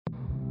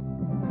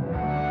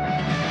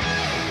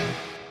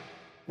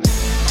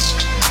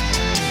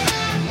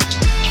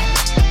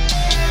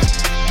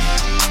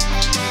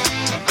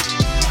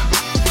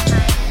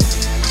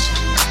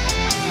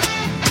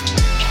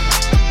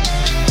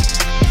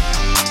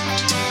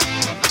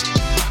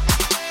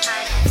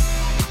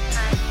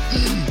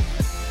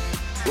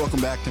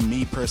back to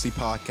Me Percy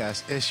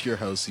Podcast. It's your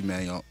host,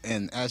 Emmanuel.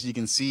 And as you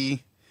can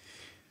see,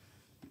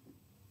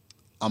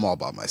 I'm all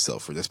by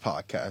myself for this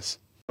podcast.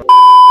 All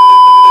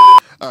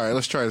right,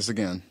 let's try this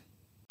again.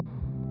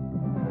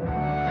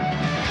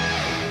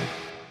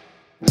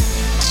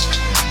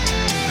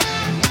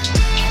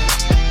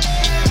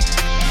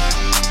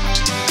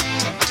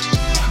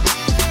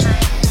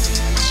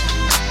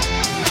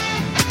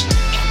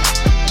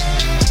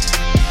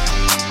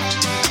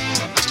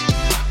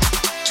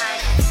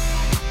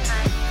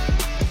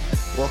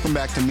 Welcome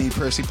back to Me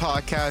Percy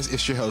Podcast.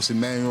 It's your host,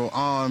 Emmanuel.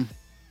 I'm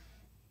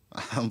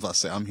about to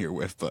say I'm here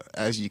with, but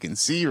as you can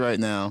see right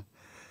now,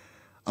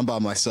 I'm by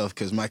myself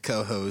because my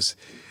co-host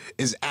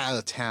is out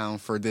of town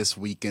for this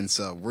weekend.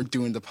 So we're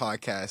doing the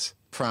podcast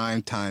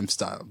prime time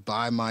style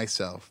by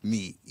myself,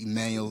 me,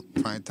 Emmanuel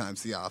Primetime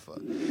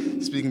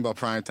Siafa. Speaking about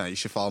prime time, you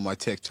should follow my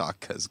TikTok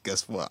because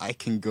guess what? I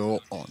can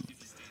go on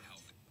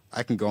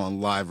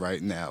live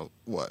right now.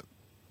 What?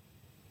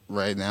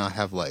 Right now I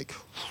have like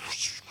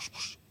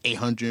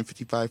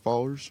 855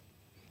 followers.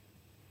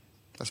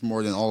 That's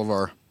more than all of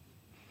our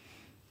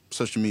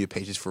social media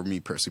pages for Me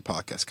Percy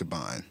Podcast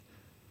combined.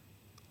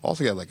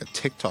 Also got like a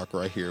TikTok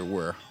right here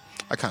where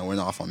I kind of went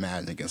off on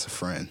Madden against a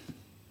friend.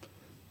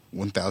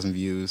 1,000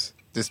 views.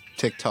 This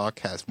TikTok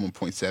has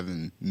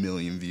 1.7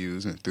 million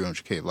views and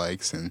 300k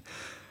likes and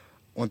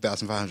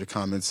 1,500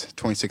 comments,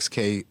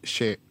 26k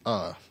share,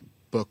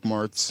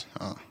 bookmarks,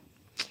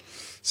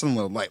 something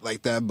a little light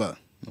like that. But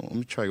let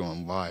me try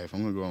going live.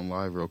 I'm gonna go on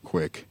live real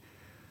quick.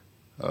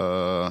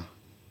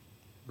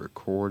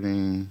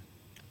 Recording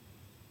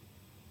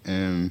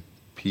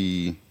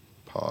MP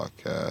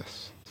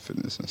Podcast,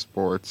 Fitness and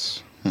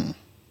Sports.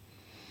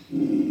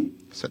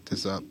 Set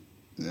this up,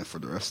 and then for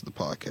the rest of the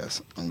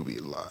podcast, I'm gonna be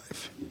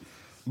live.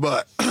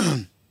 But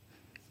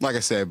like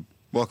I said,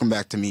 welcome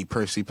back to Me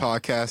Percy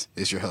Podcast.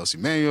 It's your host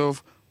Emmanuel,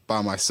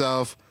 by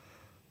myself,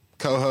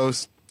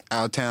 co-host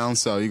out of town,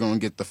 so you're gonna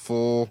get the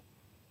full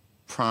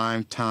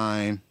prime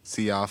time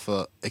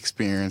Siafa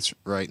experience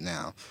right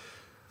now.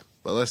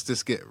 But let's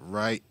just get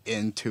right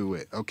into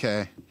it,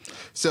 okay?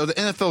 So the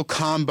NFL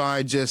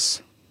Combine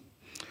just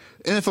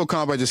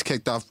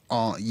kicked off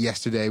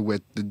yesterday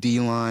with the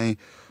D-line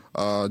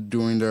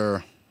doing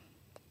their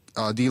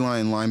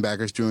D-line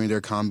linebackers doing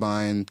their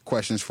combine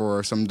questions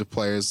for some of the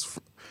players.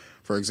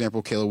 For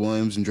example, Caleb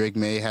Williams and Drake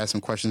May had some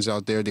questions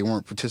out there. They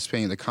weren't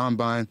participating in the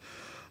combine.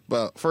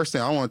 But first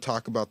thing I want to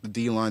talk about the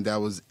D-line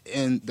that was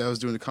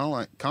doing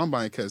the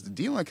combine because the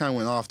D-line kind of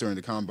went off during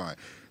the combine.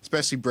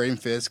 Especially Braden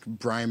Fisk,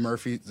 Brian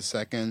Murphy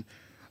II,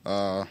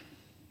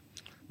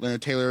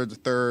 Leonard Taylor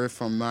III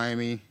from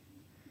Miami,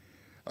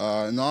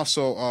 and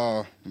also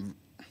I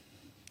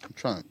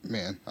don't want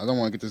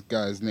to get this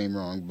guy's name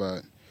wrong,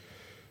 but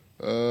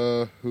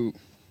don't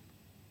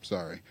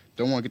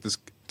want to get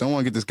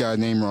this guy's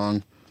name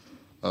wrong.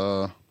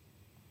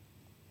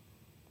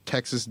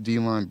 Texas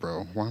D-line,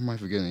 bro. Why am I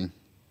forgetting?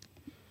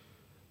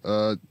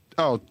 Tavon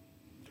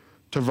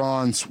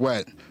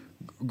Sweat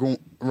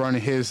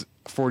running his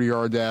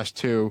 40-yard dash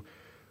too.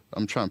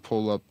 I'm trying to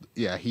pull up.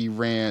 Yeah, he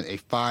ran a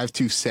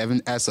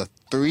 5.27 as a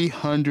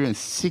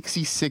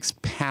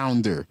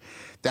 366-pounder.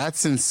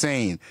 That's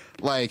insane.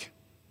 Like,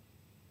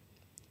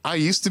 I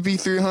used to be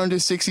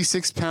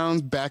 366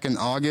 pounds back in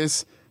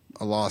August.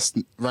 I lost.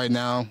 Right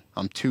now,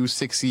 I'm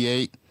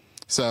 268.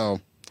 So,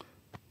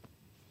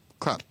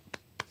 pat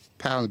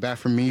on the back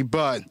for me.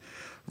 But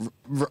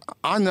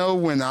I know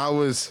when I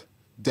was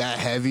that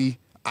heavy,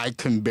 I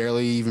couldn't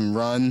barely even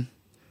run.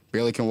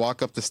 Barely can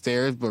walk up the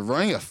stairs, but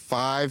running a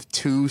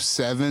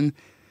 5.27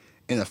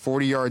 in a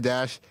 40-yard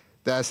dash,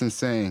 that's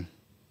insane.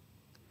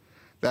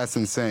 That's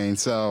insane.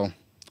 So,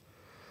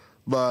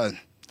 but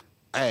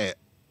I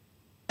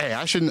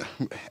should know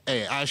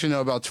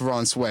about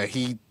Tavon Sweat.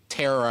 He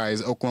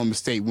terrorized Oklahoma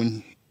State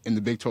in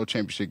the Big 12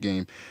 championship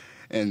game,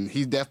 and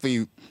he's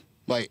definitely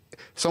like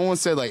someone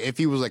said like if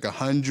he was like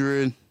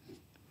 100,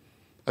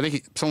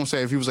 someone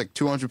said if he was like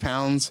 200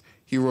 pounds,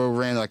 he would have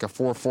ran like a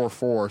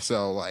 4.44.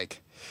 So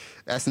like.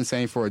 That's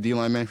insane for a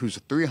D-lineman who's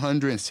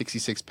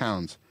 366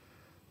 pounds.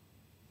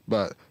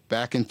 But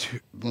let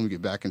me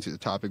get back into the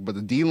topic. But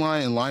the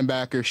D-line and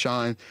linebacker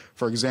shine.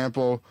 For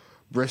example,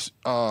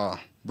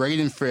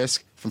 Braden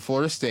Fisk from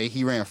Florida State,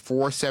 he ran a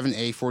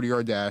 4.78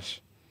 40-yard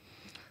dash.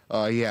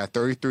 He had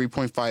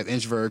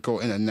 33.5-inch vertical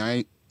and a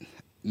 9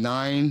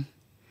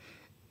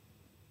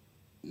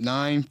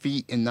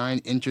 feet and 9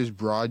 inches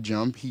broad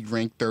jump. He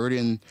ranked third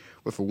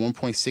with a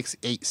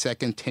 1.68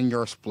 second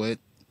 10-yard split.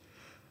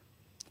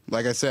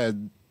 Like I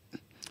said,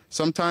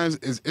 sometimes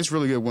it's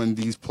really good when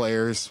these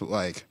players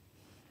like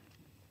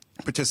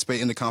participate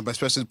in the combine,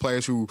 especially the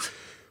players who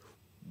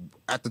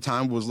at the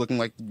time was looking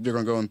like they're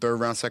going to go in third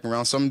round, second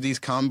round. Some of these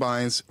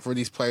combines for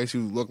these players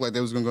who look like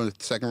they was going to go in the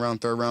second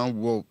round, third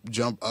round will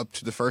jump up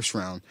to the first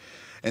round.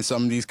 And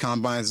some of these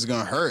combines is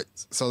going to hurt.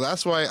 So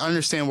that's why I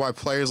understand why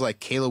players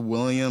like Caleb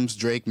Williams,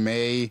 Drake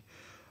May,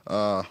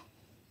 let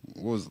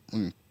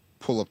me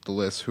pull up the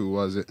list. Who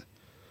was it?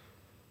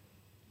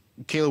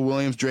 Caleb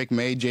Williams, Drake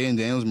May, Jaden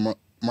Daniels,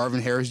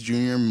 Marvin Harris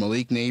Jr.,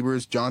 Malik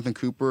Neighbors, Jonathan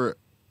Cooper,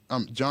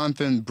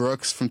 Jonathan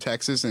Brooks from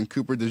Texas and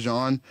Cooper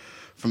DeJean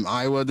from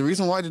Iowa. The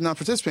reason why I did not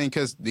participate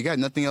because they got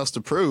nothing else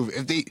to prove.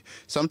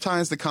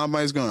 Sometimes the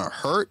combine is going to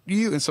hurt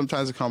you, and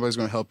sometimes the combine is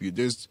going to help you.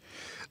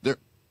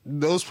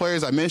 Those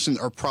players I mentioned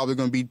are probably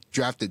going to be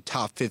drafted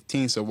top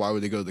 15. So why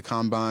would they go to the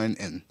combine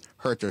and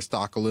hurt their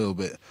stock a little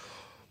bit?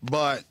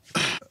 But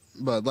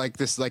like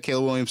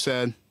Caleb Williams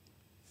said,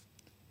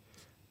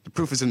 the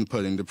proof is in the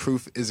pudding. The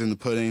proof is in the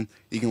pudding.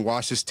 You can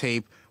watch this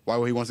tape. Why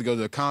would he wants to go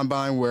to the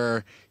combine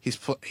where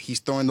he's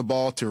throwing the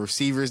ball to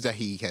receivers that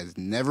he has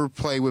never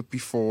played with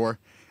before,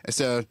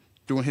 instead of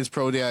doing his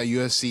pro day at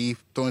USC,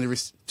 throwing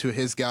it to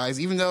his guys,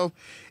 even though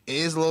it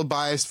is a little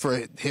biased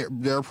for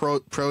their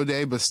pro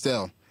day, but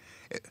still,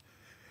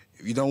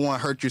 if you don't want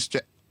to hurt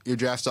your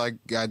draft stock, you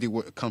got to do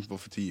what's comfortable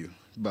to you.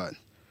 But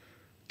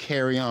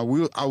carry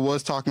on. I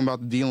was talking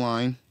about the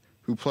D-line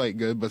who played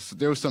good, but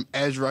there were some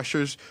edge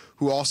rushers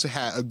who also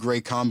had a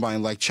great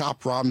combine, like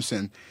Chop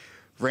Robinson.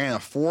 Ran a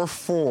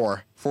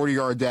 4.4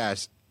 40-yard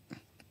dash.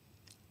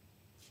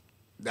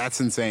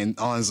 That's insane.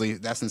 Honestly,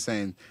 that's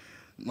insane.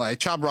 Like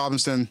Chop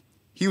Robinson,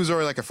 he was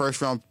already like a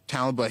first-round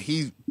talent, but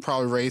he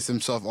probably raised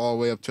himself all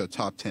the way up to a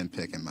top 10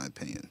 pick, in my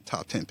opinion.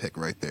 Top 10 pick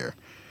right there.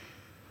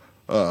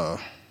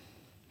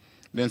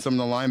 Then some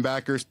of the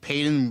linebackers,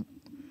 Peyton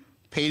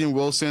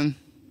Wilson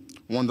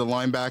won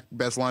the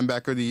best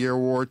linebacker of the year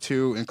award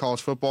too in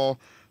college football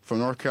from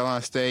North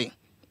Carolina State.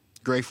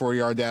 Great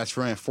 40-yard dash,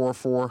 ran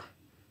 4.4.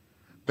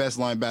 Best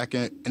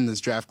linebacker in this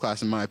draft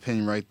class, in my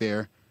opinion, right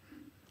there.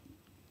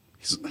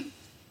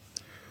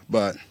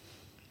 But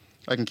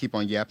I can keep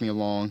on yapping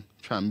along,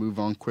 try and move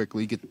on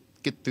quickly, get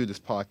through this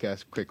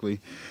podcast quickly,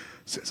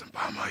 since I'm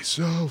by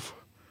myself.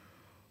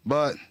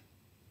 But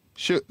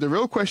the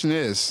real question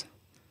is,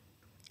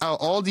 out of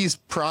all these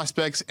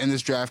prospects in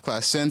this draft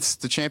class since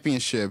the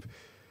championship,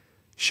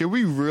 should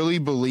we really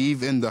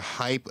believe in the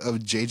hype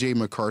of J.J.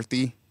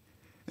 McCarthy?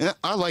 And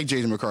I like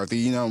J.J. McCarthy.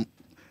 You know,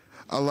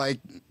 I like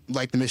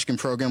the Michigan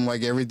program,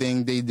 like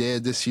everything they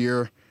did this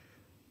year.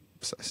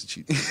 Besides the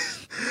cheating.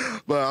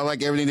 But I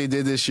like everything they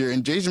did this year.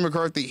 And J.J.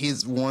 McCarthy,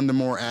 he's one of the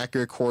more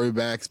accurate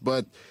quarterbacks.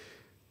 But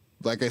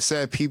like I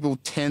said, people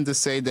tend to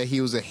say that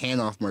he was a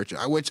handoff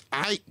merchant, which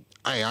I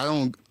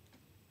don't.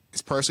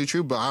 It's personally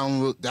true, but I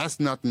don't. That's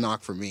not the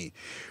knock for me.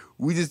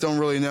 We just don't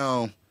really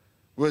know.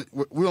 We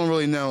don't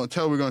really know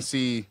until we're going to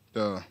see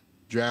the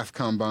draft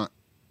combine.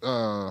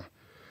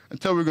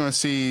 Until we're going to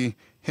see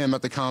him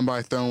at the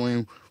combine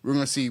throwing, we're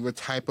going to see what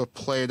type of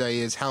player that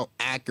he is, how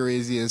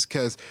accurate he is.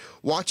 Because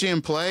watching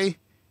him play,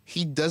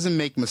 he doesn't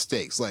make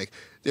mistakes. Like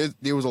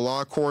there was a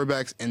lot of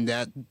quarterbacks in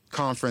that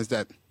conference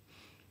that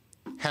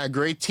had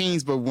great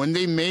teams, but when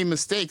they made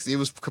mistakes, it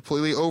was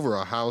completely over.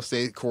 Ohio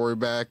State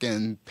quarterback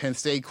and Penn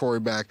State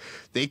quarterback,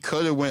 they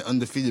could have went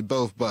undefeated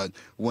both, but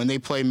when they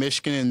played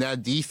Michigan in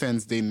that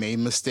defense, they made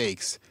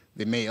mistakes.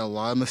 They made a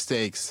lot of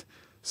mistakes.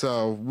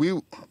 So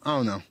I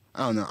don't know.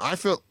 I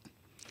feel,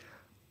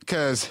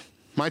 because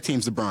my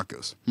team's the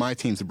Broncos.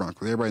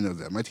 Everybody knows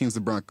that. My team's the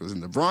Broncos,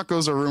 and the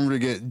Broncos are rumored to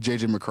get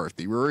J.J.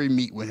 McCarthy. We already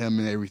meet with him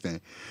and everything.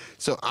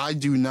 So I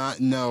do not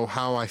know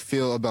how I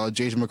feel about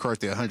J.J.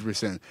 McCarthy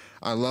 100%.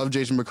 I love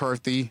J.J.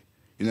 McCarthy.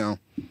 You know,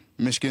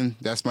 Michigan,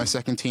 that's my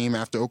second team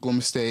after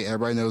Oklahoma State.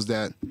 Everybody knows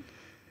that.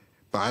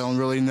 But I don't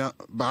really know.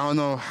 But I don't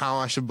know how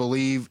I should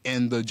believe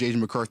in the J.J.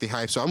 McCarthy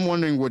hype. So I'm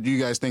wondering what you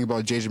guys think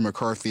about J.J.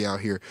 McCarthy out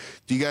here.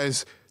 Do you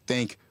guys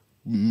think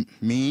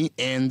me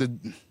and the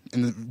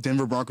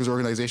Denver Broncos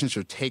organization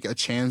should take a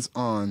chance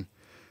on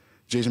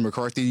J.J.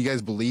 McCarthy? You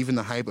guys believe in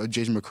the hype of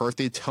J.J.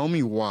 McCarthy? Tell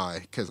me why,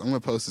 because I'm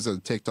going to post this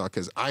on TikTok,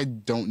 because I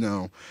don't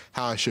know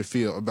how I should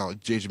feel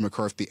about J.J.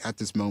 McCarthy at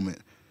this moment.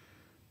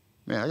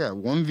 Man, I got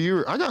one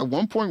viewer. I got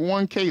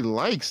 1.1K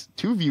likes,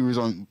 2 viewers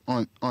on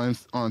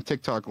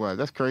TikTok Live.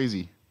 That's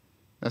crazy.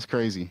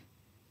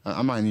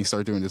 I might need to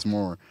start doing this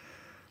more.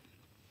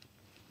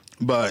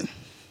 But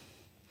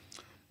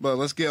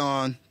let's get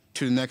on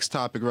to the next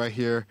topic right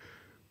here.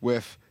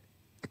 With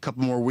a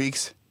couple more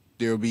weeks,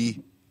 there will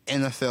be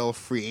NFL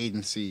free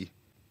agency.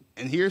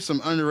 And here's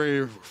some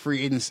underrated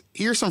free agents.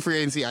 Here's some free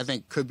agency I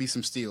think could be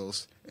some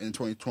steals in the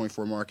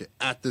 2024 market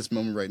at this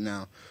moment right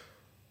now.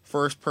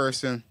 First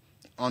person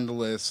on the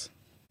list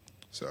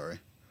is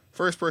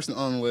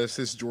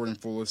Jordan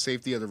Fuller,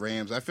 safety of the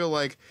Rams. I feel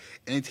like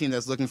any team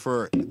that's looking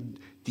for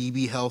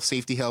DB help,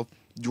 safety help,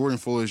 Jordan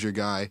Fuller is your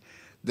guy.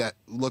 That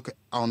look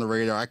on the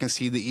radar. I can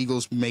see the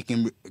Eagles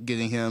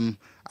getting him.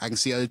 I can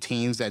see other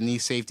teams that need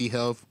safety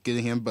help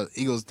getting him, but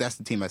Eagles, that's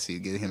the team I see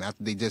getting him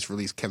after they just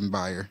released Kevin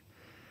Byard.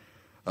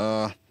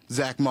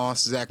 Zach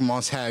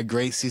Moss had a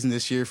great season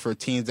this year for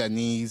teams that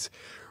needs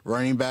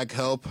running back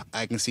help.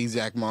 I can see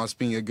Zach Moss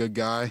being a good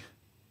guy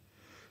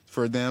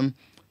for them.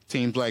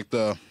 Teams like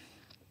the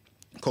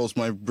Colts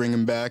might bring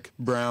him back.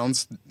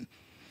 Browns,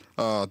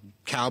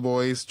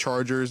 Cowboys,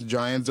 Chargers,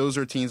 Giants, those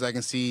are teams I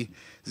can see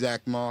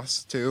Zach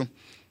Moss too.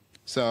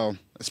 So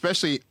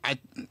especially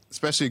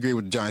agree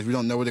with the Giants. We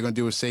don't know what they're going to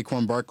do with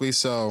Saquon Barkley,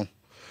 so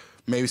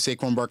maybe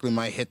Saquon Barkley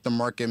might hit the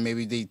market.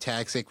 Maybe they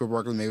tag Saquon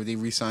Barkley. Maybe they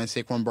re-sign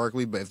Saquon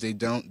Barkley. But if they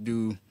don't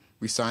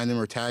re-sign him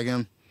or tag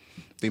him,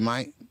 they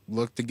might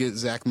look to get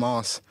Zach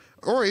Moss,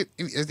 or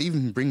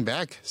even bring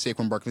back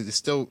Saquon Barkley. It's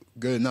still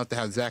good enough to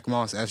have Zach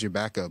Moss as your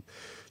backup,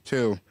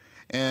 too.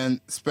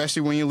 And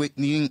especially when you're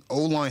needing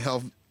O-line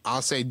help,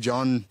 I'll say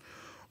John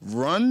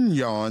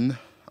Runyon.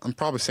 I'm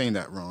probably saying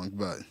that wrong,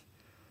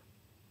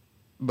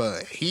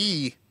 but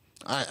he,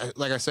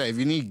 like I said, if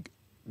you need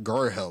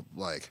guard help,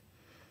 like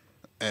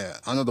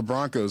I know the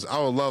Broncos, I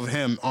would love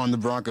him on the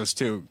Broncos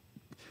too.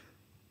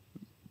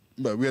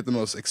 But we have the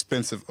most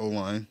expensive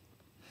O-line.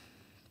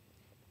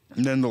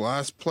 And then the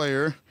last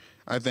player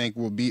I think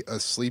will be a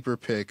sleeper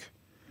pick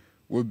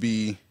would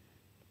be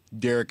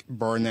Derek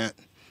Barnett,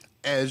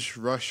 edge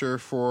rusher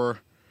for.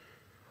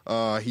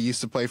 He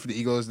used to play for the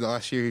Eagles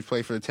last year. He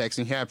played for the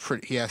Texans. He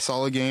had a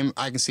solid game.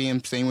 I can see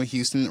him staying with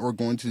Houston or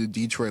going to the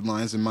Detroit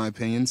Lions, in my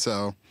opinion.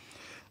 So,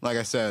 like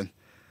I said,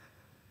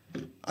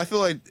 I feel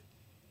like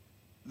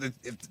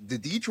if the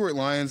Detroit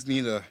Lions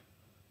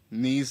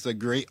needs a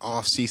great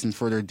offseason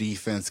for their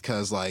defense,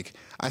 because like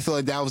I feel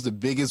like that was the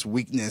biggest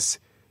weakness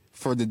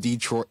for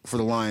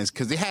the Lions,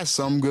 because they had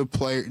some good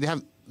players. They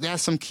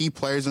have some key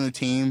players on the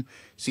team: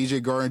 C.J.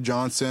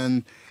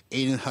 Gardner-Johnson,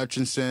 Aiden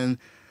Hutchinson,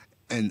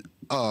 and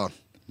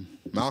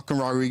Malcolm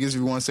Rodriguez, if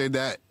you want to say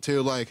that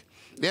too. Like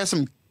they have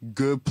some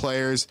good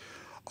players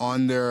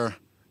in their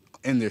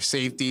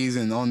safeties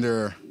and on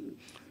their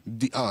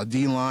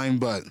D line,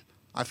 but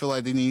I feel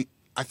like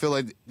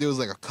there was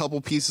like a couple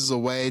pieces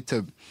away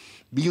to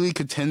be league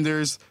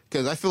contenders,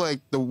 because I feel like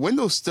the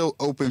window's still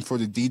open for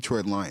the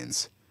Detroit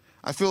Lions.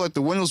 I feel like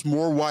the window's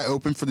more wide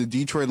open for the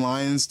Detroit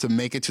Lions to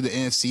make it to the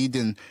NFC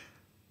than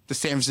the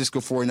San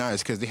Francisco 49ers,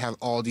 because they have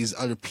all these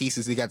other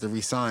pieces they got to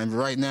re-sign. But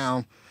right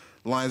now,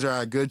 the Lions are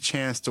at a good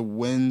chance to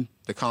win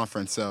the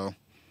conference. So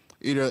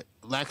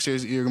next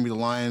year's either going to be the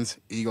Lions,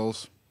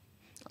 Eagles.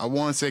 I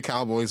want to say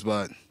Cowboys,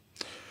 but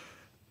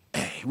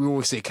we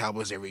always say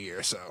Cowboys every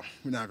year, so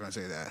we're not going to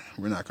say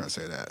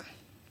that.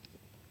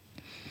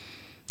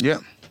 Yeah.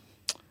 And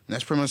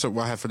that's pretty much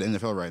what I have for the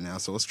NFL right now.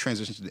 So let's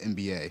transition to the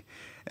NBA.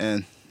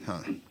 And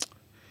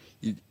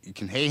you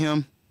can hate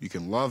him, you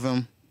can love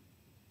him,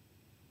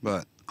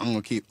 but I'm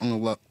gonna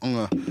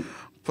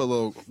put a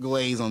little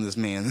glaze on this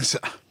man.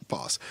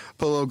 Pause.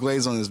 Put a little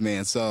glaze on this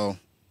man. So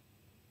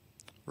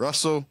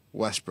Russell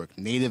Westbrook,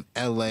 native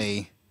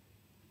LA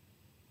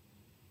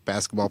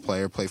basketball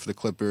player, played for the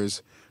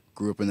Clippers,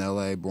 grew up in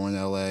LA, born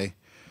in LA,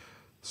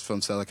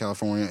 from Southern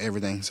California,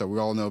 everything. So we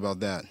all know about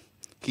that.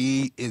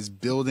 He is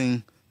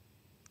building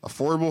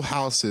affordable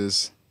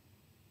houses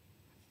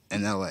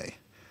in LA.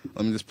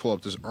 Let me just pull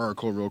up this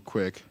article real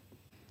quick.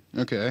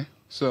 Okay,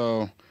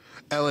 so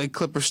LA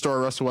Clippers star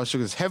Russell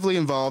Westbrook is heavily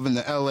involved in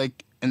the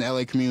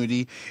LA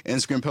community. In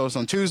Instagram post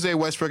on Tuesday,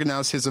 Westbrook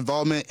announced his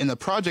involvement in a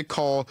project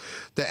called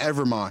the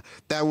Evermont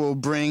that will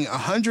bring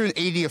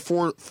 180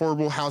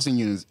 affordable housing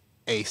units,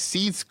 a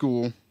seed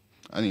school.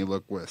 I need to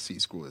look what a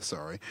seed school is,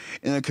 sorry.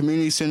 In a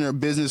community center of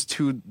business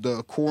to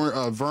the corner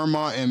of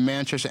Vermont and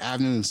Manchester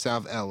Avenue in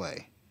South LA.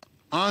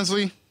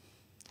 Honestly,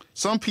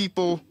 some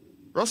people,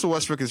 Russell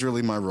Westbrook is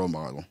really my role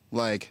model.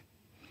 Like,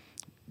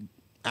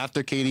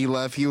 after KD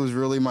left, he was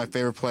really my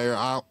favorite player.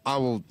 I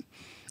will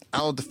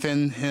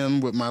defend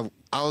him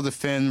I will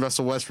defend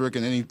Russell Westbrook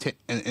in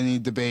any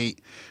debate,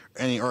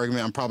 any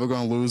argument. I'm probably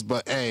going to lose,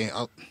 but hey,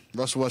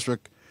 Russell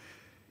Westbrook,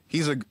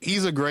 he's a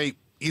great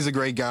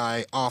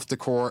guy off the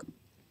court.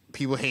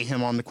 People hate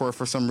him on the court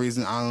for some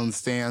reason. I don't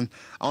understand.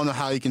 I don't know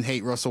how you can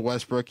hate Russell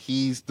Westbrook.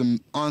 He's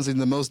honestly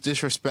the most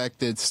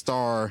disrespected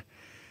star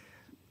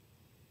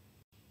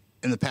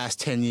in the past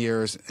 10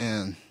 years,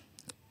 and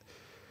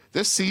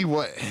just see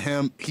what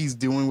he's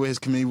doing with his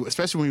community,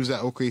 especially when he was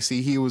at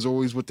OKC. He was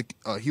always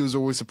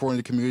supporting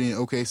the community in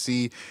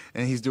OKC,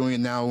 and he's doing it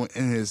now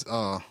in his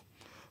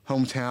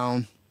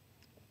hometown.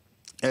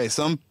 Hey,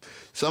 some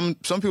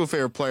people's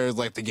favorite players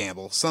like to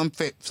gamble. Some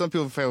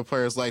people's favorite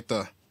players like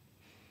to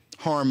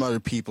harm other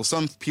people.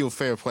 Some people's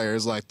favorite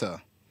players like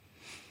to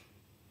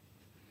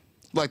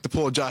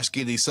pull a Josh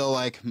Giddey. So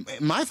like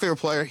my favorite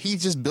player, he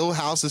just built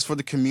houses for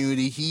the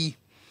community.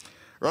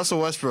 Russell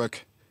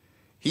Westbrook.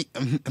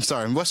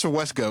 Russell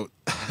Westgoat,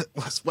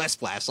 West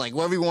Splash, like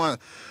whatever you want.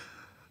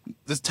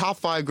 The top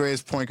 5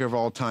 greatest point guard of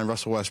all time,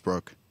 Russell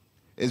Westbrook,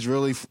 is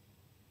really.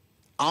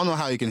 I don't know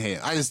how you can hate.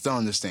 I just don't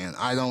understand.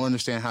 I don't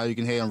understand how you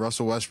can hate on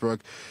Russell Westbrook.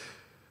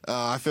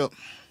 I feel,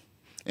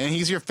 and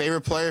he's your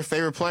favorite player.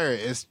 Favorite player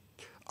is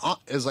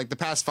like the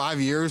past 5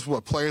 years.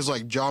 What players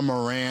like John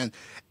Morant,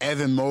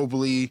 Evan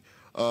Mobley,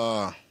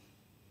 Victor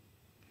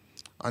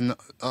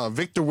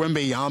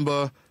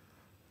Wembanyama,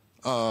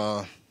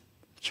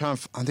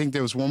 I think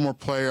there was one more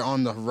player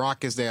on the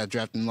Rockets they had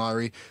drafted in the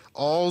lottery.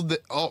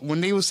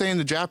 When they were saying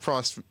the draft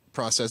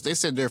process, they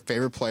said their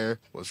favorite player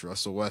was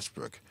Russell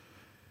Westbrook.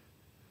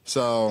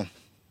 So,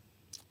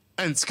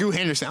 and Scoot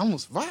Henderson,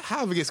 how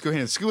did we get Scoot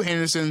Henderson? Scoot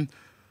Henderson,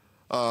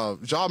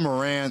 John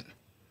Morant,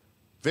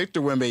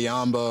 Victor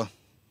Wembanyama,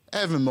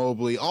 Evan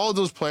Mobley, all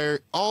those players,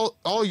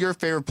 all your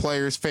favorite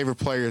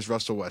players,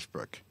 Russell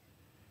Westbrook.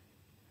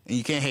 And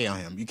you can't hate on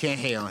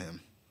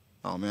him.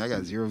 Oh man, I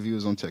got 0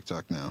 views on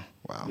TikTok now.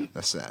 Wow,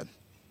 that's sad.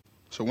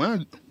 So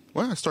when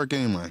I start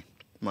getting my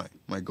my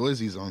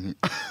glizzy's on here.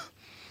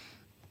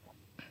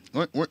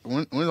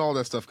 when all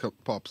that stuff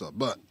pops up.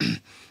 But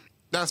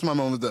that's my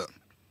moment to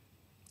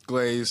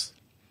glaze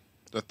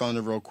the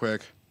Thunder real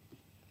quick.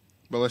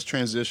 But let's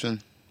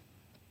transition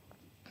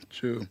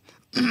to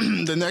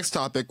the next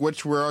topic,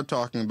 which we are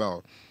talking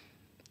about.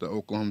 The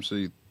Oklahoma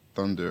City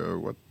Thunder.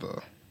 What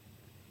the...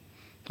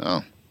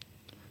 Oh,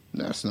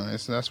 that's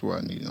nice. That's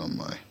what I need on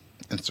my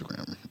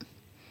Instagram.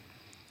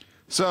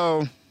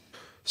 So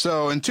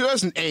in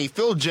 2008,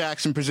 Phil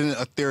Jackson presented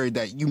a theory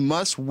that you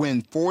must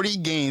win 40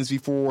 games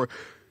before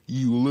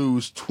you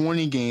lose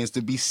 20 games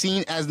to be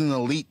seen as an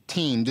elite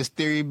team. This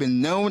theory has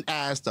been known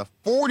as the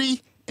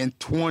 40 and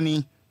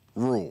 20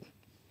 rule.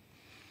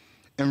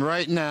 And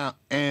right now,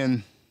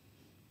 and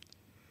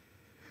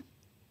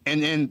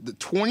the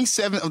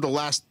 27 of the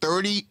last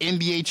 30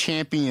 NBA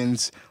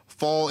champions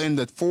fall in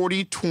the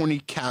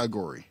 40-20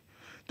 category.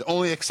 The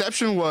only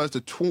exception was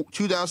the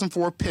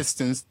 2004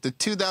 Pistons, the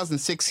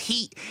 2006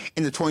 Heat,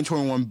 and the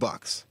 2021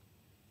 Bucks.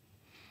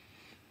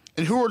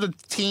 And who are the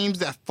teams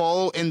that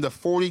follow in the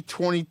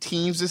 40-20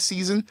 teams this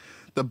season?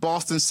 The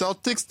Boston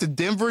Celtics, the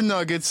Denver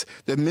Nuggets,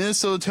 the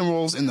Minnesota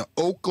Timberwolves, and the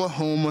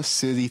Oklahoma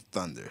City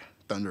Thunder.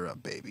 Thunder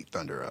up, baby.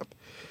 Thunder up.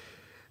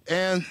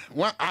 And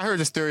I heard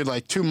this theory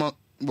like 2 months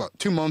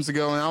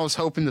ago, and I was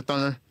hoping the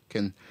Thunder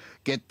can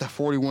get the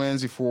 40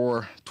 wins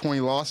before 20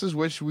 losses,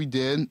 which we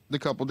did a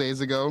couple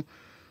days ago.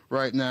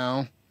 Right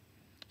now,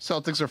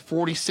 Celtics are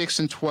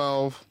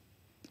 46-12,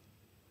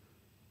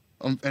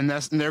 and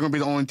they're going to be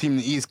the only team in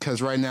the East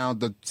because right now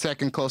the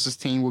second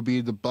closest team will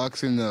be the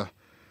Bucks and the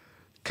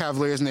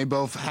Cavaliers, and they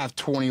both have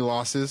 20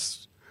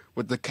 losses,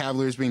 with the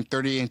Cavaliers being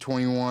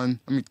 38-20,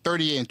 and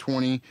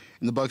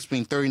the Bucks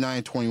being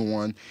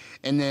 39-21,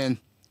 and then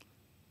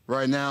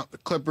right now the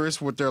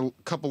Clippers with their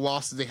couple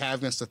losses they have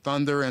against the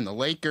Thunder and the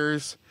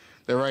Lakers,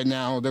 they're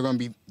not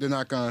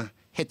going to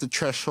hit the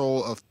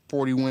threshold of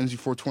 40 wins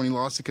before 20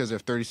 losses because they're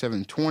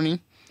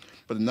 37-20.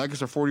 But the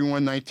Nuggets are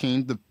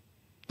 41-19. The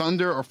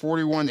Thunder are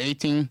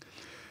 41-18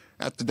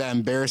 after that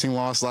embarrassing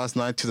loss last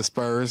night to the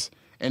Spurs.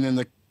 And then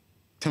the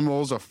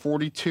Timberwolves are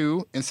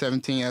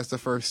 42-17 as the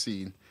first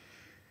seed.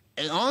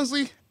 And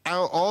honestly,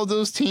 out of all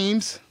those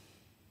teams,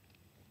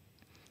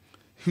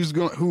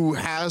 who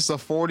has the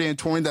 40 and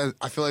 20 that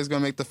I feel like is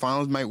going to make the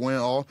finals, might win it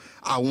all,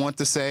 I want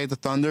to say the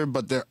Thunder,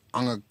 but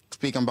I'm going to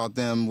speak about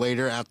them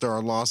later after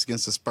our loss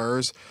against the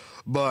Spurs.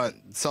 But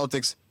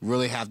Celtics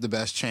really have the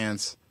best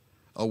chance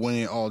of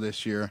winning it all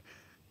this year.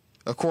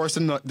 Of course,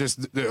 there's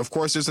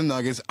the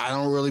Nuggets. I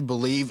don't really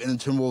believe in the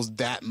Timberwolves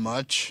that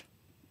much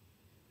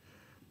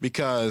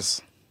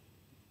because,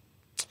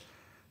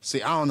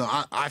 see, I don't know.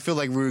 I feel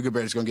like Rudy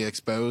Gobert is going to get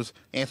exposed.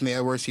 Anthony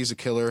Edwards, he's a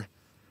killer.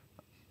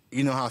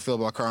 You know how I feel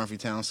about Karl-Anthony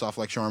Towns, soft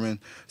like Charmin.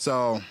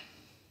 So,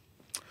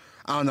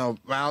 I don't know.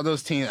 Out of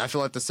those teams, I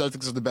feel like the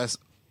Celtics are the best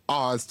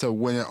odds to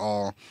win it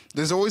all.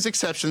 There's always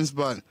exceptions,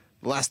 but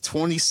last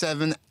 30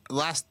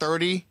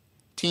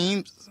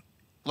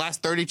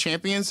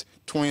 champions,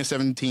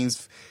 27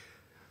 teams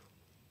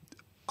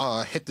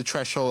hit the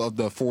threshold of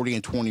the 40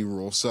 and 20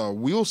 rule. So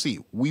we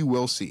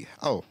will see.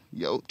 Oh,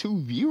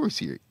 2 viewers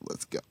here.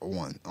 Let's go.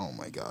 1. Oh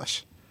my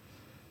gosh.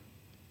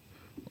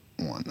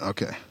 1.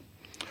 Okay.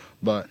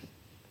 But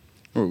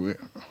I'm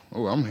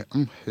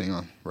hitting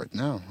on right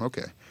now.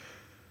 Okay.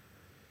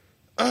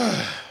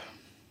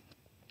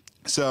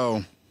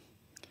 So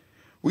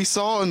we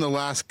saw in the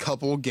last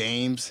couple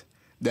games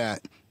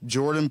that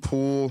Jordan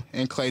Poole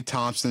and Klay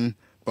Thompson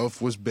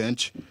both was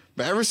bench.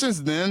 But ever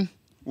since then,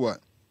 what?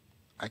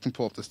 I can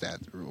pull up the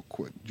stats real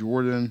quick.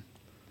 Jordan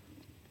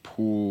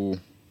Poole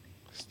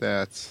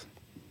stats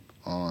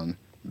on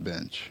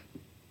bench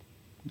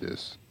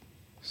this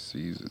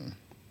season.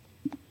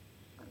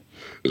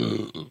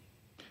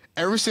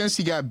 Ever since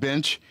he got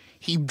benched,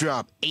 he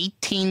dropped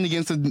 18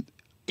 against the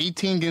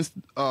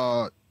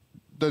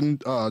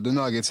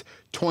Nuggets,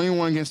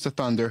 21 against the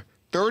Thunder,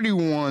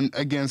 31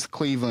 against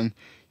Cleveland.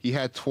 He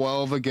had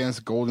 12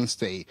 against Golden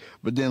State.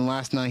 But then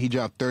last night he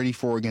dropped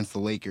 34 against the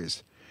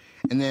Lakers.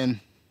 And then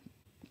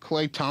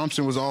Klay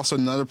Thompson was also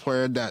another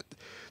player that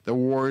the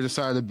Warriors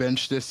decided to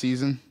bench this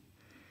season.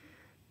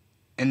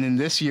 And then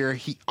this year,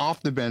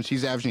 off the bench,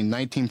 he's averaging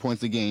 19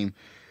 points a game.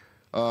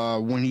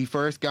 When he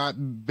first got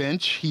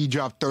benched, he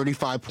dropped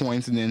 35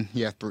 points, and then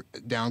he had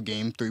down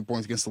game, 3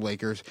 points against the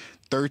Lakers,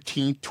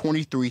 13,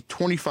 23,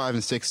 25,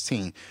 and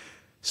 16.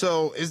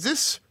 So is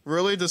this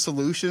really the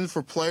solution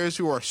for players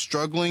who are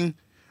struggling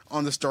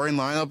on the starting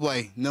lineup?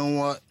 Like, you know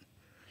what?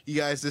 You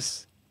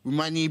guys, we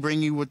might need to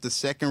bring you with the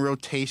second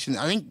rotation.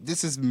 I think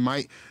this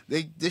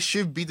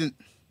should be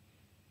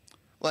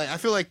I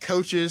feel like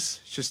coaches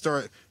should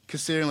start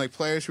considering like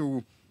players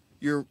who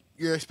you're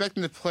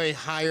expecting to play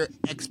higher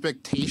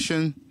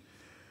expectation,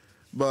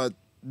 but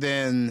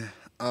then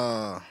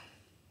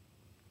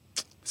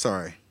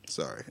sorry.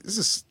 This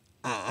is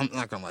I'm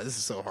not gonna lie, this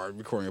is so hard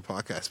recording a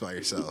podcast by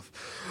yourself.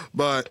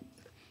 But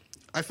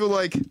I feel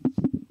like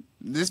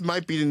this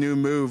might be the new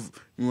move.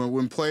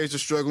 When players are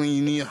struggling,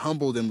 you need to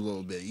humble them a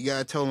little bit. You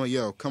gotta tell them,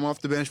 like, come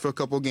off the bench for a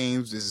couple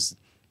games. This is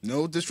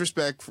no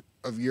disrespect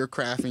of your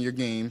craft and your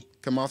game.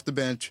 Come off the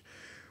bench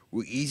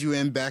We'll ease you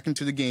in back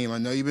into the game. I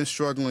know you've been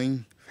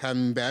struggling,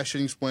 having bad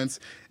shooting splints,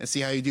 and see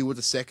how you do with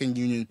the second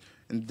unit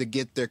and to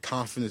get their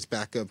confidence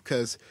back up.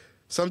 Because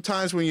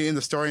sometimes when you're in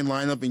the starting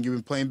lineup and you've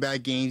been playing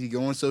bad games, you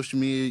go on social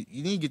media,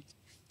 you need to get,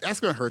 that's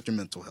going to hurt your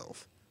mental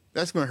health.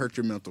 That's going to hurt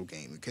your mental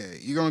game, okay?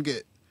 You're going to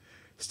get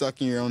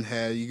stuck in your own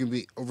head. You can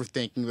be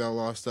overthinking about a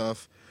lot of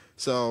stuff.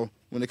 So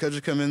when the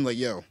coaches come in, like,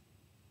 yo,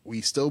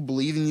 we still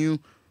believe in you.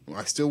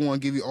 I still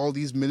want to give you all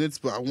these minutes,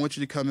 but I want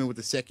you to come in with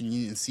the second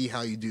unit and see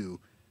how you do.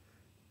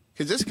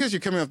 Because just because you're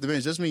coming off the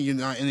bench doesn't mean you're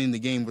not ending the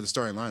game with a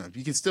starting lineup.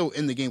 You can still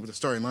end the game with a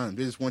starting lineup.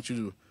 They just want you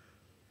to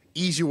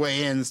ease your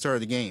way in and start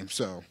the game.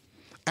 So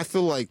I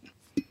feel like,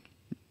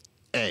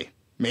 hey,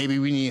 maybe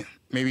we need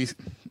maybe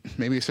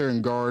a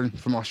certain guard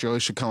from Australia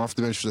should come off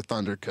the bench for the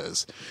Thunder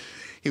because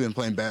he's been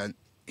playing bad.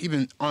 He's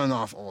been on and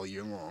off all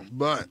year long.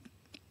 But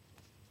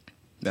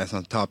that's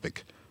not the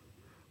topic.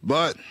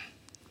 But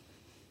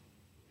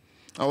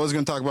I was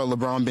going to talk about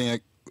LeBron being a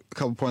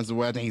couple points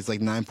away. I think he's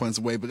like 9 points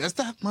away, but that's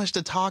not much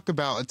to talk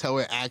about until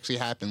it actually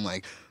happened.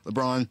 Like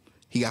LeBron,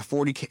 he got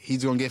 40K.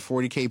 He's going to get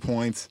 40K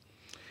points.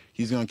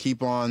 He's going to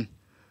keep on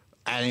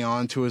adding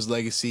on to his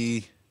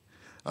legacy.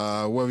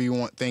 Whether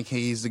you think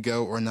he's the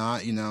GOAT or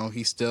not, you know,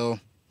 he's still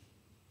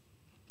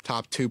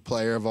top 2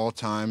 player of all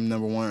time,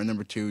 number 1 or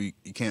number 2.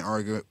 You can't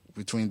argue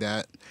between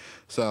that.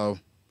 So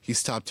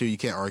he's top 2. You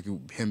can't argue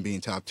him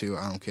being top 2.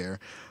 I don't care.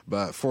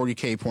 But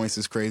 40K points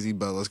is crazy.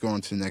 But let's go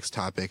on to the next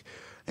topic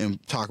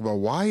and talk about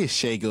why is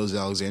Shai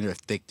Gilgeous-Alexander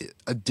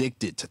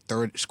addicted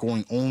to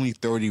scoring only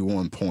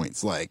 31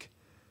 points. Like,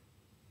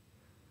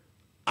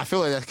 I feel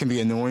like that can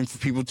be annoying for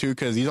people too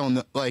because you don't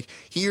know. Like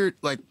here,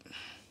 like,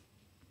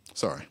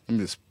 sorry, let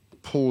me just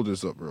pull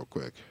this up real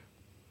quick.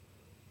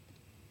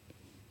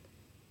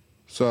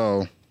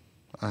 So,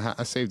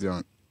 I saved it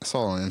on. I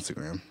saw it on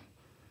Instagram.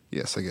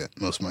 Yes, I get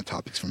most of my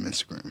topics from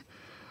Instagram.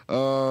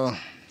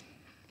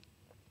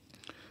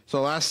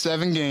 So last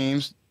 7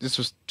 games, this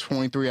was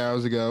 23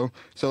 hours ago.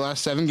 So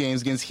last 7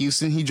 games against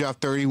Houston, he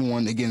dropped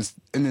 31 and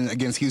then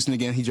against Houston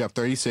again, he dropped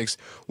 36.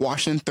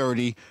 Washington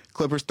 30,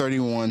 Clippers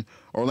 31,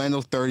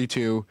 Orlando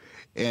 32,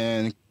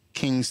 and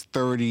Kings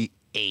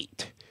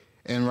 38.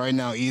 And right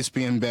now,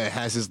 ESPN Bet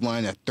has his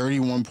line at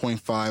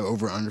 31.5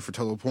 over under for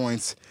total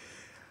points.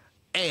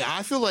 Hey,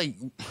 I feel like,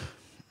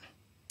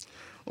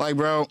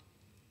 bro,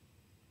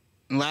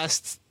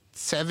 last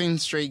 7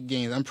 straight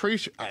games, I'm pretty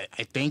sure, I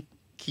think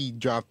he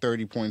dropped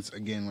 30 points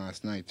again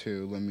last night,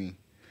 too. Let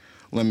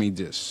me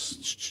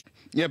just,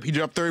 yep, he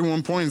dropped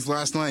 31 points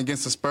last night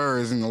against the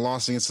Spurs in the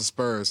loss against the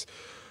Spurs.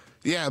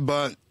 Yeah,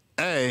 but,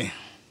 hey,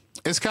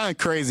 it's kind of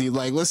crazy.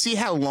 Like, let's see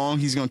how long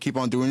he's going to keep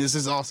on doing this.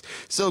 This is also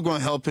still going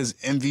to help his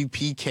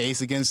MVP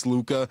case against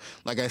Luka.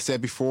 Like I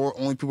said before,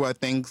 only people I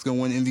think is going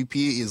to win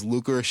MVP is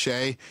Luka or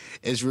Shai.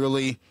 It's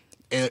going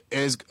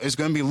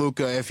to be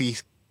Luka if he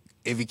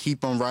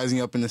keep on rising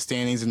up in the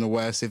standings in the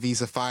West. If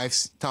he's a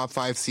top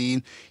 5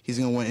 seed, he's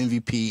going to win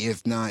MVP.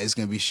 If not, it's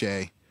going to be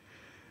Shai.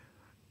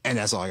 And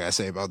that's all I got to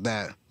say about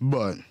that.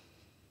 But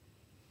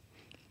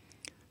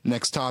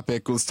next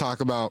topic, let's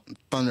talk about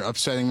Thunder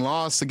upsetting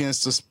loss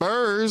against the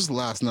Spurs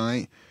last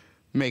night,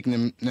 making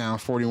them now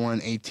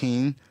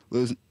 41-18.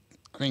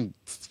 I think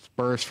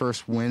Spurs'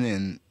 first win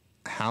in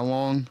how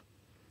long?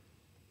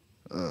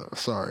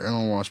 Sorry, I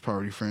don't watch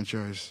Poverty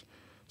Franchise.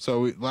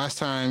 So last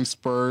time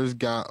Spurs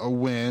got a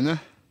win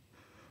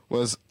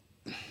was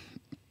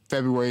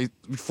February,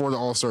 before the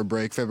All-Star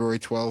break, February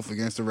 12th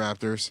against the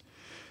Raptors.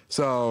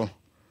 So,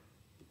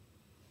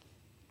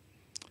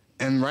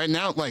 and right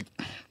now, like,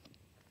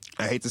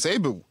 I hate to say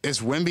it, but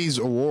it's Wemby's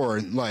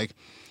award. Like,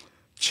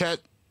 Chet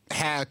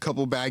had a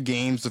couple bad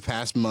games the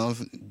past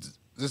month.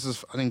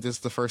 I think this is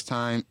the first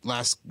time,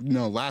 last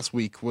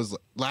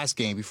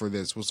game before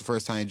this was the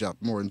first time he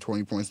dropped more than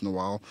 20 points in a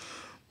while.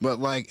 But,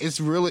 like,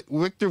 it's really,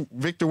 Victor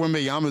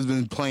Wembanyama has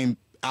been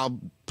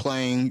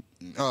outplaying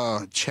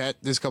Chet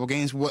this couple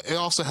games. It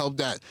also helped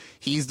that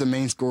he's the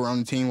main scorer on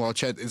the team, while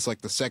Chet is, like,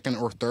 the second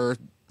or third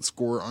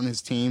scorer on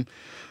his team.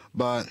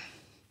 But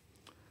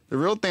the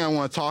real thing I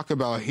want to talk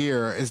about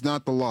here is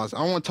not the loss.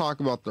 I want to talk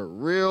about the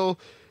real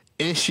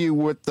issue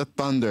with the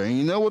Thunder. And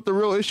you know what the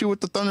real issue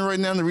with the Thunder right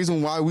now, and the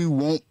reason why we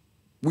will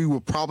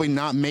probably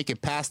not make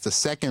it past the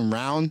second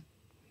round?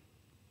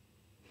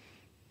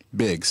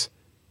 Bigs.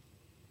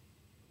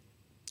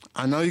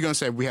 I know you're going to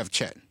say we have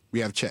Chet.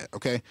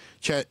 Okay?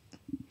 Chet.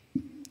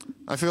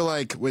 I feel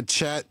like with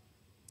Chet,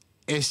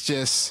 it's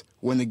just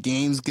when the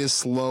games get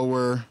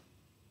slower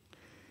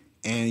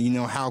and you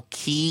know how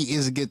key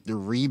is to get the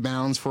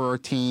rebounds for our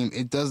team,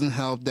 it doesn't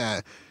help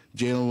that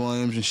Jalen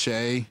Williams and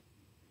Shai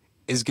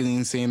is getting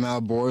the same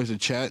amount of boards as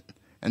Chet,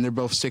 and they're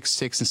both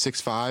 6'6" and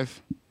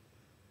 6'5",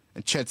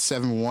 and Chet's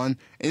 7'1". And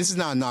this is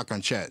not a knock on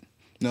Chet.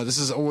 No, this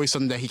is always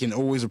something that he can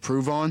always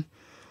improve on.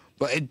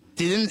 But it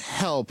didn't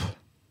help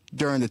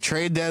during the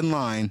trade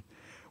deadline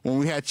when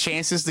we had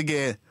chances to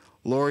get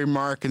Lauri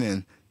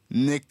Markkanen,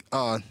 Nick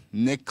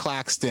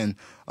Claxton,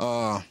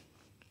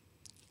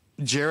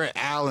 Jarrett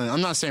Allen. I'm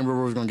not saying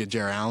we're going to get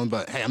Jarrett Allen,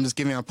 but hey, I'm just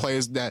giving out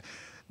players that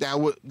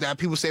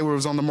people say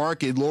was on the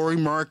market. I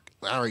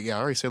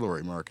already said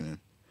Lauri Markkanen.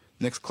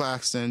 Nick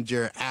Claxton,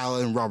 Jared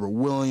Allen, Robert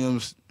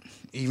Williams,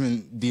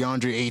 even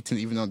DeAndre Ayton,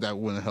 even though that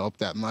wouldn't help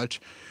that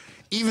much.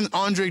 Even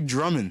Andre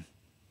Drummond.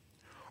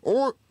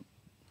 Or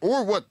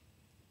what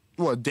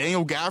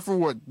Daniel Gafford,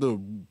 what the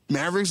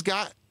Mavericks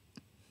got?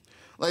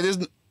 Like,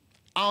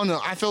 I don't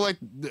know. I feel like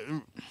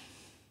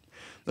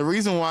the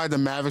reason why the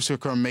Mavericks are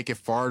going to make it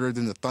farther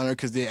than the Thunder,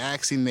 because they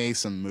actually made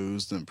some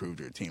moves to improve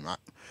their team.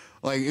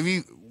 Like, if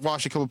you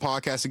watched a couple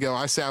podcasts ago,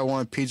 I said I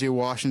wanted P.J.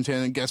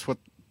 Washington, and guess what?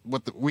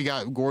 We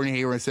got Gordon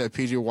Hayward instead of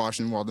P.J.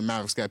 Washington, while the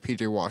Mavericks got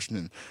P.J.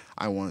 Washington.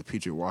 I wanted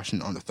P.J.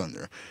 Washington on the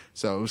Thunder.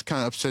 So it was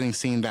kind of upsetting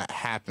seeing that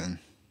happen.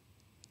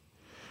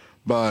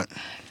 But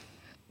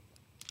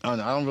I don't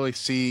know. I don't really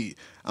see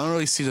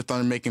the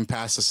Thunder making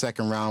past the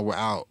second round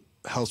without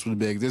helps with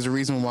the big. There's a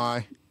reason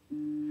why.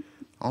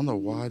 I don't know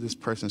why this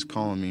person's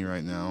calling me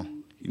right now.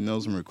 He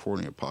knows I'm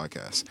recording a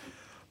podcast.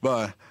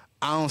 But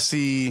I don't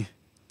see...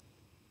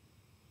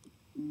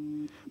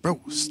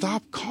 Bro,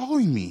 stop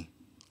calling me.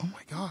 Oh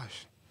my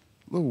gosh.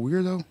 Little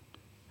weirdo.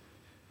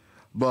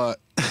 But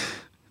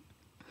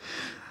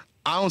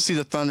I don't see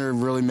the Thunder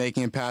really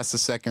making it past the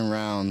second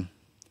round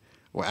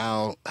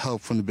without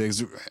help from the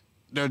bigs.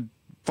 They're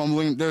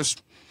fumbling. They're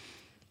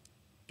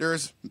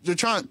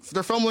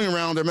fumbling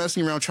around. They're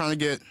messing around trying to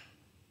get.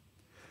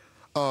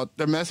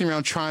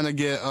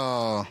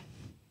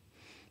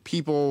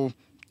 People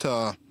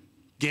to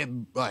get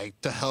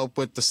to help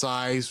with the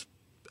size.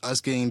 Us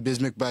getting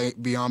Bismack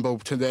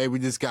Biyombo today. We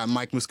just got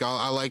Mike Muscala.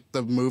 I like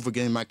the move of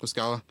getting Mike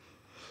Muscala.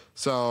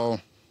 So,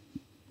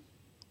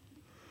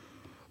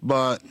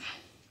 but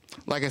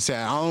like I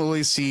said, I don't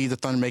really see the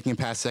Thunder making it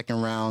past second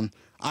round.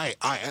 I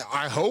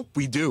hope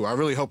we do. I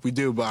really hope we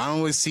do. But I don't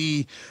really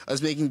see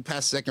us making it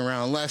past second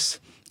round unless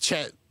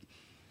Chet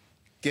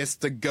gets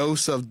the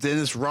ghost of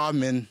Dennis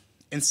Rodman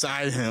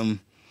inside him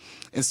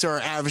and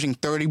start averaging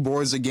 30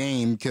 boards a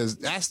game, because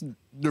that's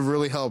to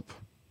really help.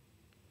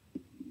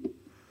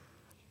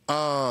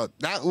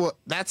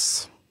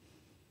 That's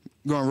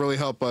going to really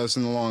help us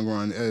in the long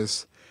run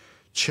is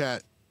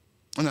us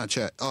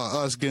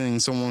getting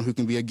someone who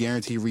can be a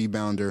guaranteed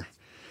rebounder.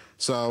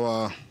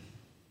 So,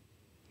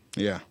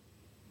 yeah.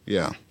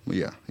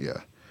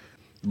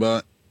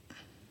 But,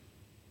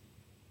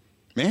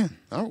 man,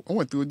 I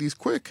went through these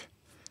quick.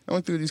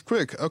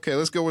 Okay,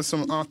 let's go with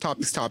some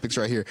off-topic topics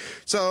right here.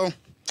 So,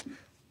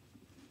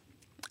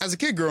 as a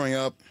kid growing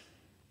up,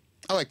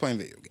 I like playing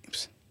video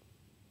games.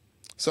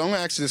 So I'm going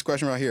to ask you this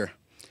question right here.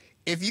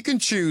 If you can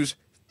choose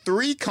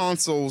 3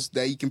 consoles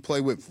that you can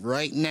play with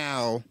right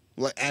now,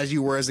 as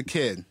you were as a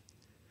kid,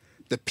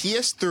 the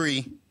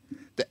PS3,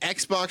 the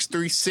Xbox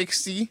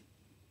 360,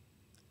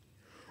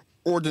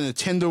 or the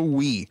Nintendo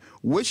Wii,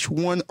 which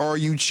one are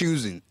you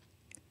choosing?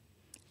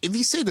 If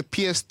you say the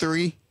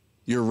PS3,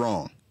 you're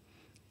wrong.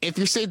 If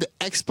you say the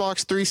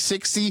Xbox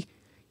 360,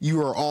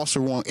 you are also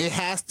wrong. It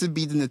has to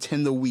be the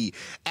Nintendo Wii.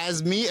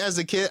 As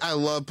a kid, I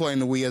loved playing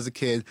the Wii as a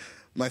kid.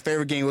 My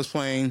favorite game was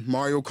playing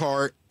Mario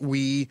Kart,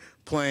 Wii,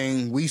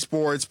 playing Wii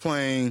Sports,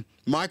 playing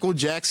Michael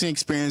Jackson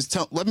Experience.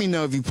 Let me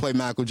know if you play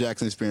Michael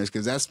Jackson Experience,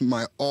 because that's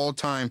my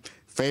all-time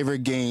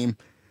favorite game.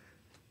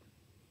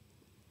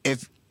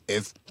 If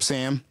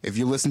Sam, if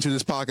you listen to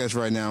this podcast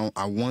right now,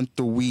 I want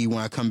the Wii when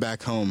I come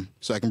back home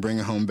so I can bring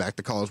it home back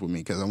to college with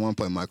me, because I want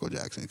to play Michael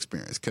Jackson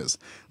Experience. Because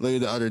literally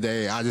the other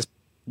day, I just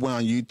went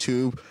on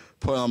YouTube,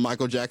 put on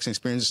Michael Jackson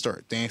Experience, and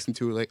started dancing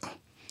to it like, oh,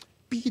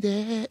 be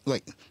that.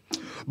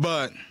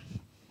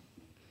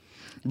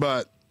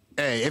 But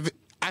hey,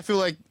 I feel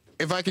like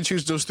if I could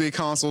choose those 3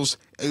 consoles,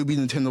 it would be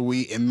Nintendo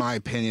Wii, in my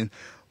opinion.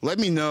 Let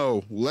me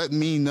know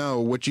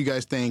what you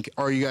guys think.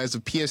 Are you guys a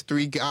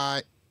PS3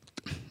 guy?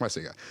 What I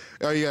say guy?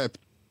 Are you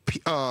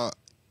a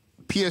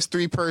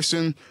PS3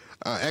 person,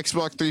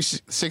 Xbox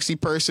 360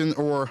 person,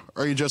 or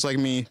are you just like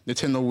me,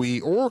 Nintendo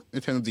Wii or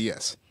Nintendo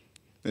DS?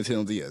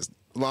 Nintendo DS.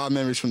 A lot of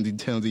memories from the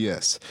Nintendo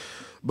DS.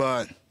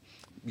 But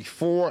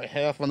before I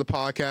head off on the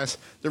podcast,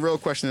 the real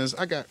question is,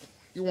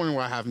 you're wondering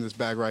what I have in this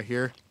bag right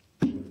here.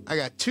 I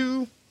got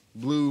 2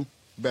 blue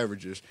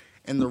beverages.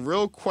 And the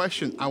real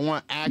question I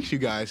want to ask you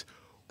guys,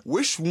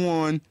 which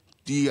one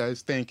do you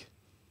guys think?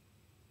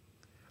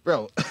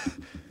 Bro,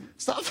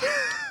 stop.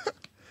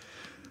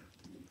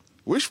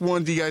 Which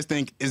one do you guys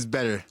think is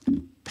better?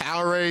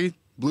 Powerade,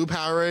 blue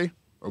Powerade,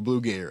 or blue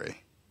Gatorade?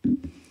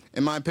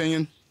 In my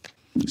opinion,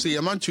 see,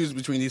 I'm going to choose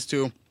between these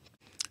two.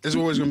 It's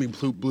always going to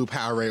be blue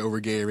Powerade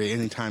over Gatorade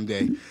any time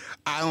day.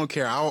 I don't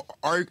care. I'll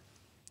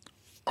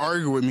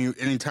argue with me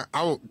anytime.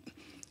 I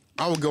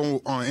will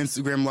go on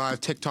Instagram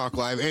Live, TikTok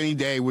Live any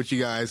day with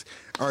you guys,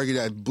 argue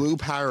that blue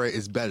Powerade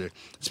is better.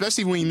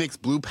 Especially when you mix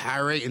blue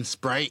Powerade and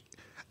Sprite.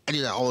 I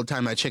do that all the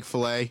time at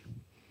Chick-fil-A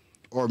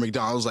or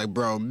McDonald's. Like,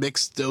 bro,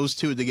 mix those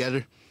two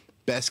together.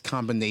 Best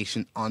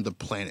combination on the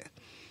planet.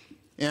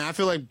 And I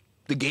feel like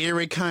the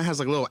Gatorade kind of has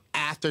like a little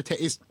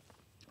aftertaste.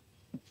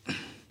 It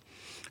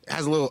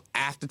has a little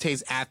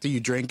aftertaste after you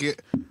drink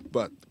it.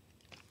 But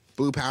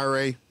blue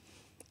Powerade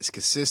is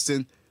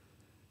consistent.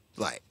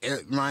 Like,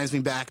 it reminds me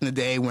back in the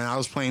day when I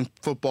was playing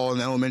football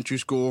in elementary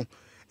school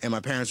and my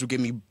parents would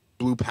give me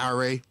blue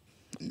Powerade.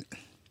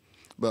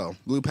 Well,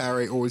 Blue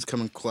Powerade always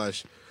come in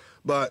clutch.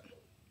 But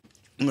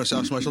I'm going to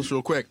shout out my socials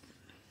real quick.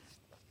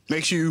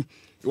 Make sure you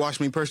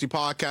watch me personally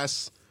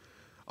podcasts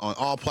on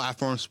all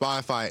platforms,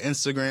 Spotify,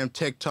 Instagram,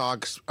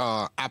 TikTok,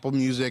 Apple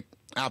Music,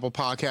 Apple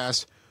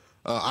Podcasts,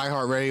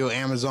 iHeartRadio,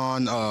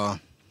 Amazon,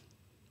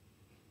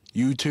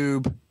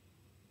 YouTube.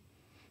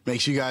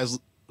 Make sure you guys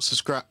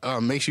subscribe.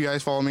 Make sure you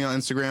guys follow me on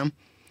Instagram,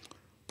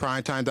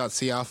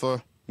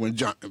 primetime.calpha.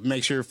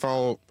 Make sure you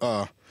follow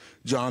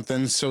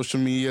Jonathan's social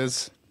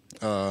medias.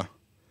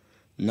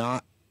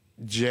 Not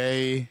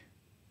Jay.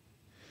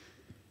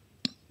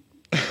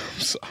 I'm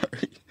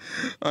sorry.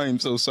 I am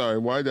so sorry.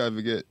 Why did I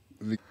forget?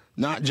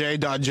 Not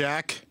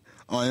J.Jack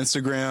on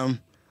Instagram.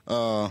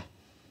 I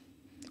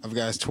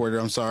forgot his Twitter.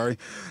 I'm sorry.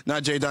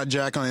 Not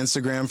J.Jack on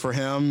Instagram for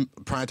him.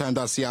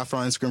 Primetime.calpha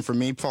on Instagram for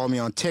me. Follow me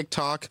on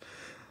TikTok.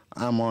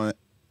 I'm on.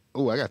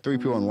 Oh, I got 3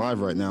 people on live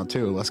right now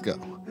too. Let's go.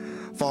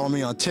 Follow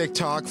me on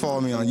TikTok.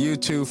 Follow me on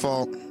YouTube.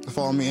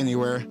 Follow me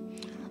anywhere.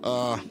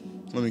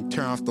 Let me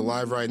turn off the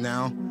live right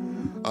now.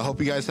 I hope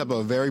you guys have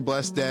a very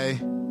blessed day.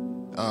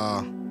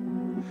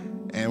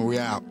 And we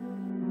out.